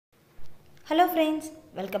Hello friends,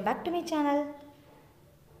 welcome back to my channel.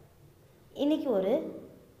 இன்னைக்கு ஒரு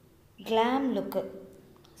glam look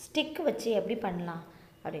stick வச்சு எப்படி பண்ணலாம்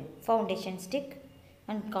அப்படி foundation stick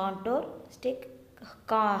and contour stick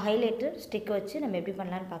highlighter stick வச்சு நம்ம எப்படி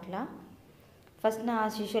பண்ணலாம்னு பார்க்கலாம். First நான்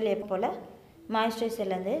as usual எப்போல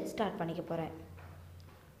மாய்ஸ்சரைசர்ல இருந்து ஸ்டார்ட் பண்ணிக்க போறேன்.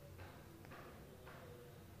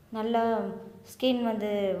 நல்லா ஸ்கின்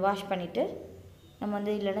வாஷ் பண்ணிட்டு நம்ம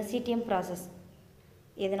இல்லனா CTM process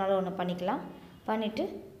எதனால ஒன்று பண்ணிக்கலாம். பண்ணிட்டு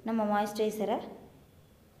நம்ம மாய்ஸ்சரைசரை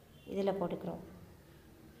இதில் போட்டுக்கிறோம்.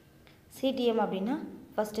 CTM அப்படின்னா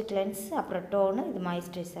ஃபஸ்ட்டு கிளென்ஸ், அப்புறம் டோனு, இது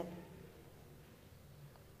மாய்ஸ்சரைசர்.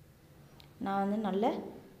 நான் நல்ல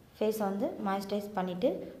ஃபேஸை மாய்ஸ்சரைஸ்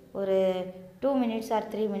பண்ணிவிட்டு ஒரு 2 minutes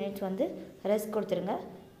ஆர் 3 minutes ரெஸ்ட் கொடுத்துருங்க.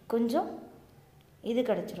 கொஞ்சம் இது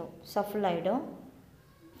கிடச்சிரும், சஃபில் ஆகிடும்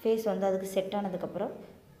ஃபேஸ். அதுக்கு செட் ஆனதுக்கப்புறம்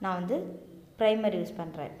நான் ப்ரைமர் யூஸ்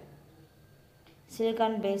பண்ணுறேன்.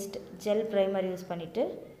 Silicon paste gel primer use பண்ணிவிட்டு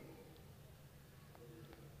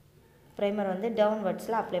ப்ரைமர்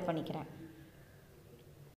டவுன்வர்ட்ஸில் அப்ளை பண்ணிக்கிறேன்.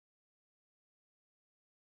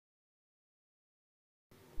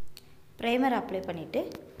 ப்ரைமர் அப்ளை பண்ணிவிட்டு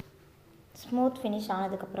ஸ்மூத் ஃபினிஷ்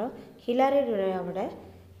ஆனதுக்கப்புறம் ஹிலாரி ரோடாவோட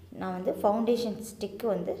நான் ஃபவுண்டேஷன்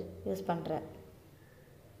ஸ்டிக்கு யூஸ் பண்ணுறேன்.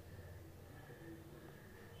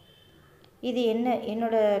 இது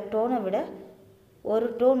என்னோடய டோனை விட ஒரு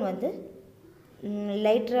டோன்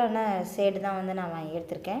லைட்டரான ஷேடு தான் நான்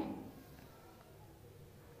எடுத்திருக்கேன்.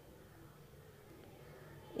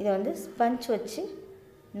 இதை ஸ்பஞ்ச் வச்சு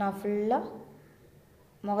நான் ஃபுல்லாக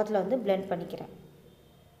முகத்தில் blend பண்ணிக்கிறேன்.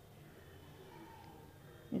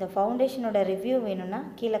 இந்த ஃபவுண்டேஷனோட ரிவ்யூ வேணும்னா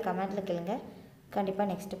கீழே கமெண்ட்டில் கேளுங்க,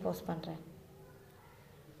 கண்டிப்பாக நெக்ஸ்ட்டு போஸ்ட் பண்ணுறேன்.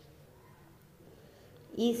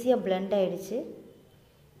 ஈஸியாக blend ஆகிடுச்சு.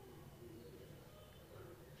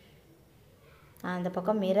 அந்த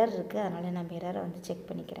பக்கம் மிரர் இருக்குது, அதனால் நான் மிரரை செக்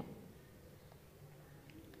பண்ணிக்கிறேன்.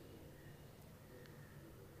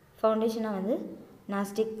 ஃபவுண்டேஷனை நான்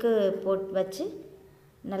ஸ்டிக்கு போட்டு வச்சு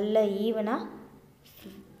நல்ல ஈவனாக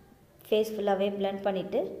ஃபேஸ் ஃபுல்லாகவே blend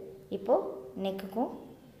பண்ணிவிட்டு இப்போது நெக்குக்கும்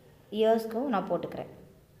இயர்ஸ்க்கும் நான் போட்டுக்கிறேன்.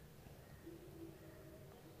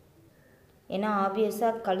 ஏன்னா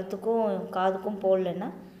ஆப்வியஸாக கழுத்துக்கும் காதுக்கும் போடலன்னா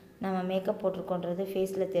நம்ம மேக்கப் போட்டிருக்கோன்றது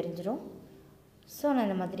ஃபேஸில் தெரிஞ்சிடும். ஸோ நான்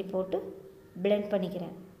இந்த மாதிரி போட்டு blend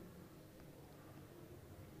பண்ணிக்கிறேன்.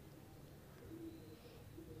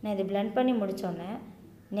 நான் இது blend பண்ணி முடித்தோன்னே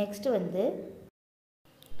நெக்ஸ்ட்டு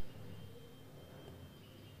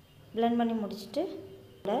blend பண்ணி முடிச்சுட்டு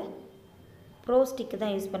ப்ரோ ஸ்டிக்கு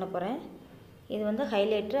தான் யூஸ் பண்ண போகிறேன். இது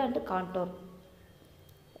ஹைலைட்டர் அண்டு கான்டோர்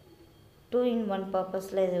 2 in 1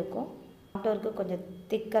 பர்பஸில் இது இருக்கும். கான்டோருக்கு கொஞ்சம்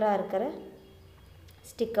திக்கராக இருக்கிற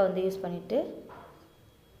ஸ்டிக்கை யூஸ் பண்ணிவிட்டு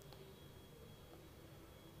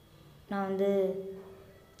நான்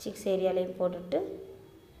சிக்ஸ் ஏரியாலையும் போட்டுட்டு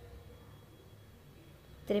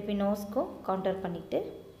திருப்பி நோஸ்க்கும் கவுண்டர் பண்ணிவிட்டு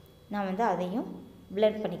நான் அதையும்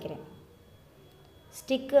blend பண்ணிக்கிறேன்.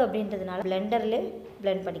 ஸ்டிக்கு அப்படின்றதுனால பிளெண்டர்லேயே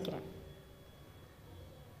blend பண்ணிக்கிறேன்.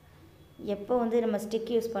 எப்போ நம்ம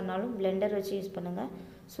ஸ்டிக் யூஸ் பண்ணாலும் பிளெண்டர் வச்சு யூஸ் பண்ணுங்கள்,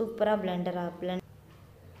 சூப்பராக blend.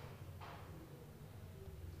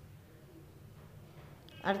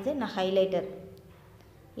 அடுத்து நான் ஹைலைட்டர்,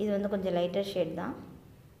 இது கொஞ்சம் லைட்டர் ஷேட் தான்.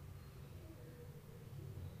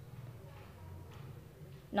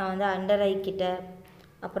 நான் அண்டர் ஐ கிட்ட,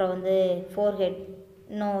 அப்புறம் ஃபோர்ஹெட்,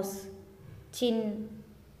 நோஸ், சின்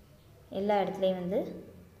எல்லா இடத்துலையும்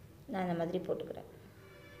நான் இந்த மாதிரி போட்டுக்கிறேன்.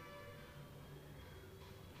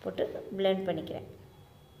 போட்டு blend பண்ணிக்கிறேன்.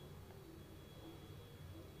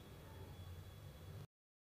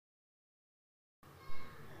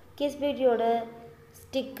 கிஸ் பியூட்டியோட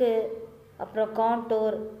ஸ்டிக்கு, அப்புறம்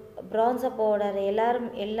கான்டோர், ப்ரான்சர் பவுடர்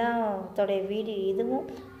எல்லாத்தோடைய இதுவும்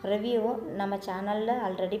ரிவ்யூவும் நம்ம சேனலில்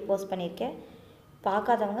ஆல்ரெடி போஸ்ட் பண்ணியிருக்கேன்.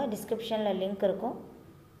 பார்க்காதவங்க டிஸ்கிரிப்ஷனில் லிங்க் இருக்கும்,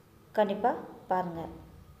 கண்டிப்பாக பாருங்கள்.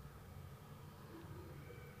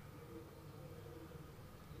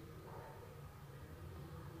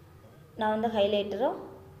 நான் ஹைலைட்டரும்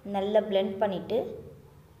நல்லா blend பண்ணிவிட்டு,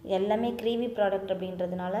 எல்லாமே க்ரீமி ப்ராடக்ட்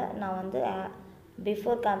அப்படின்றதுனால நான்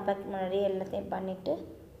பிஃபோர் காம்பேக்ட் முன்னாடியே எல்லாத்தையும் பண்ணிவிட்டு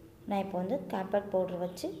நான் இப்போ காம்பேக்ட் பவுடர்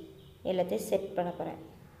வச்சு எல்லாத்தையும் செட் பண்ண போகிறேன்.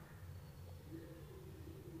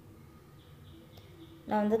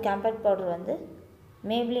 நான் compact powder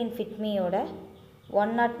Maybelline ஃபிட்மியோட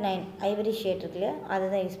 109 Ivory shade இருக்கு இல்லையா, அதை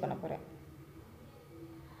தான் யூஸ் பண்ண போகிறேன்.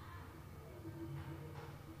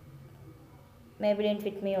 மேப்ளின்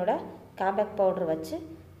ஃபிட்மியோட காம்பேக்ட் பவுடர் வச்சு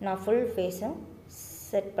நான் ஃபுல் ஃபேஸும்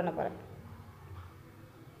செட் பண்ண போகிறேன்.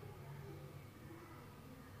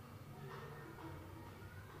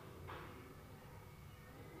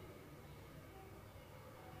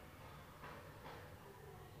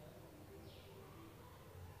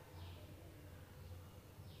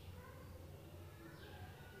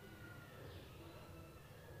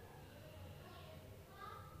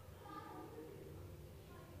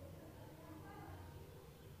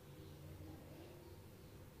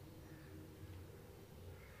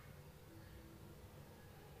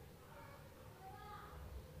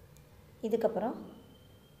 இதுக்கப்புறம்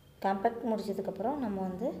காம்பேக்ட் முடிச்சதுக்கப்புறம் நம்ம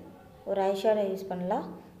வந்து ஒரு ஐஷேடோ யூஸ் பண்ணலாம்.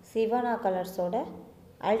 சிவானா கலர்ஸோட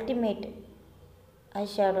அல்டிமேட்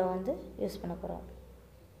ஐஷேடோ வந்து யூஸ் பண்ண போகிறோம்.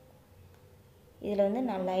 இதில் வந்து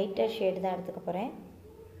நான் லைட்டர் ஷேடு தான் எடுத்துக்க போகிறேன்.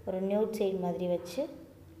 ஒரு நியூட் ஷேட் மாதிரி வச்சு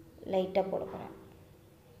லைட்டாக போட போகிறேன்.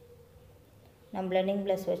 நான் பிளெண்டிங்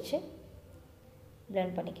ப்ளஸ் வச்சு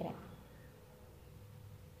பிளெண்ட் பண்ணிக்கிறேன்.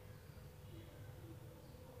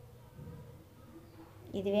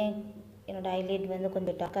 இதுவே என்னோடய ஐலைட் வந்து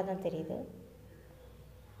கொஞ்சம் டார்க்காக தான் தெரியுது.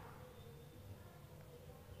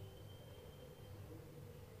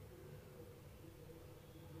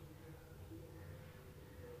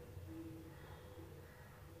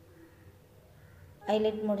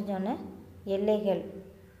 ஹைலைட் முடிஞ்சோன்னே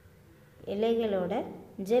எல்லைகளோட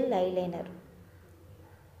ஜெல் ஐலைனர்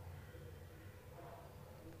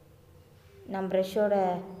நான் ப்ரஷோட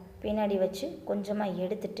பின்னாடி வச்சு கொஞ்சமாக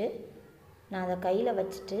எடுத்துட்டு நான் அதை கையில்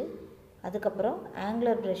வச்சுட்டு அதுக்கப்புறம்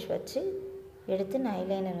ஆங்குலர் ப்ரஷ் வச்சு எடுத்து நான்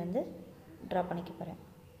ஐலைனர் வந்து ட்ரா பண்ணிக்க போகிறேன்.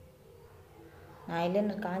 நான்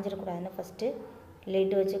ஐலைனர் காஞ்சிடக்கூடாதுன்னு ஃபஸ்ட்டு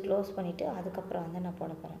லிட் வச்சு க்ளோஸ் பண்ணிவிட்டு அதுக்கப்புறம் வந்து நான்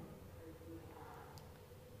போட போகிறேன்.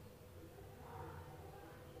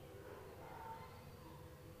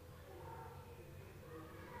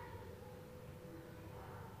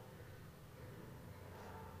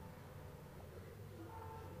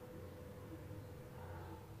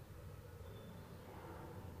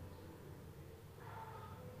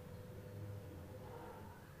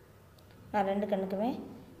 நான் 2 கண்ணுக்குமே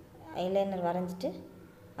ஐலைனர் வரைஞ்சிட்டு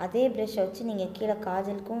அதே ப்ரஷ்ஷை வச்சு நீங்கள் கீழே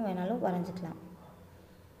காஜலுக்கும் வேணாலும் வரைஞ்சிக்கலாம்.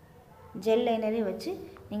 ஜெல் லைனரே வச்சு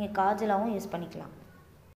நீங்கள் காஜலாகவும் யூஸ் பண்ணிக்கலாம்.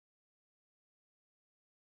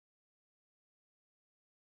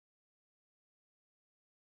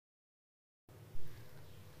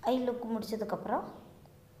 ஐ லுக் முடிச்சதுக்கப்புறம்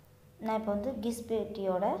நான் இப்போ வந்து கிஸ்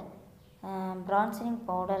பியூட்டியோட ப்ரான்சனிங்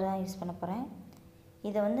பவுடர் தான் யூஸ் பண்ண போகிறேன்.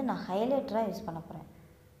 இதை வந்து நான் ஹைலைட்டராக யூஸ் பண்ண போகிறேன்.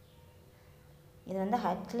 இது வந்து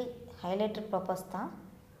ஆக்சுவலி ஹைலைட்டர் பர்பஸ் தான்.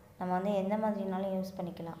 நம்ம வந்து எந்த மாதிரினாலும் யூஸ்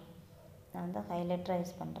பண்ணிக்கலாம். நான் வந்து ஹைலைட்டராக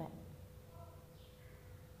யூஸ் பண்ணுறேன்.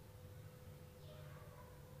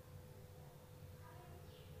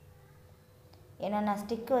 ஏன்னா நான்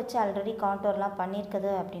ஸ்டிக்கு வச்சு ஆல்ரெடி கான்டோர்லாம்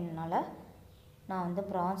பண்ணியிருக்குது அப்படின்றனால நான் வந்து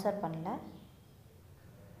ப்ரான்சர் பண்ணல.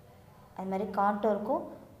 அது மாதிரி கான்டோருக்கும்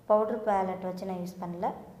பவுடர் பேலட் வச்சு நான் யூஸ் பண்ணல.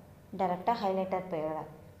 டைரெக்டாக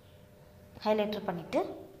ஹைலைட்டர் பண்ணிவிட்டு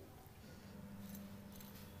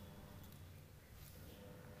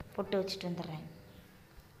பொட்டு வச்சுட்டு வந்துடுறேன்.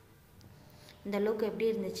 இந்த லுக் எப்படி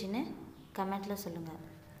இருந்துச்சுன்னு கமெண்ட்டில் சொல்லுங்கள்.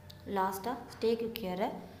 லாஸ்ட்டாக ஸ்டே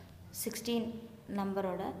குக்கியோட 16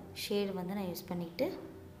 நம்பரோட ஷேடு வந்து நான் யூஸ் பண்ணிவிட்டு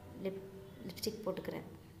லிப்ஸ்டிக் போட்டுக்கிறேன்.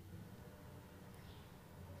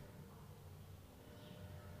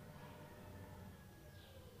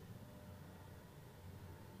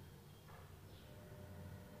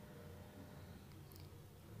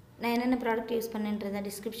 நான் என்னென்ன ப்ராடக்ட் யூஸ் பண்ணேன்றதை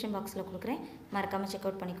டிஸ்கிரிப்ஷன் பாக்ஸில் கொடுக்குறேன். மறக்காமல் செக்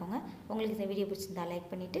அவுட் பண்ணிக்கோங்க. உங்களுக்கு இந்த வீடியோ பிடிச்சிருந்தா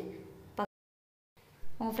லைக் பண்ணிவிட்டு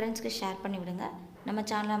உங்கள் ஃப்ரெண்ட்ஸ்க்கு ஷேர் பண்ணி விடுங்க. நம்ம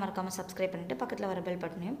சேனலை மறக்காமல் சப்ஸ்கிரைப் பண்ணிவிட்டு பக்கத்தில் வர பெல்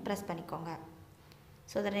பட்டனையும் ப்ரெஸ் பண்ணிக்கோங்க.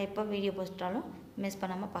 ஸோ தட் எப்போ வீடியோ போஸ்ட்டாலும் மிஸ்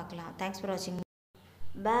பண்ணாமல் பார்க்கலாம். தேங்க்ஸ் ஃபார் வாட்சிங்.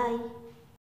 பாய்.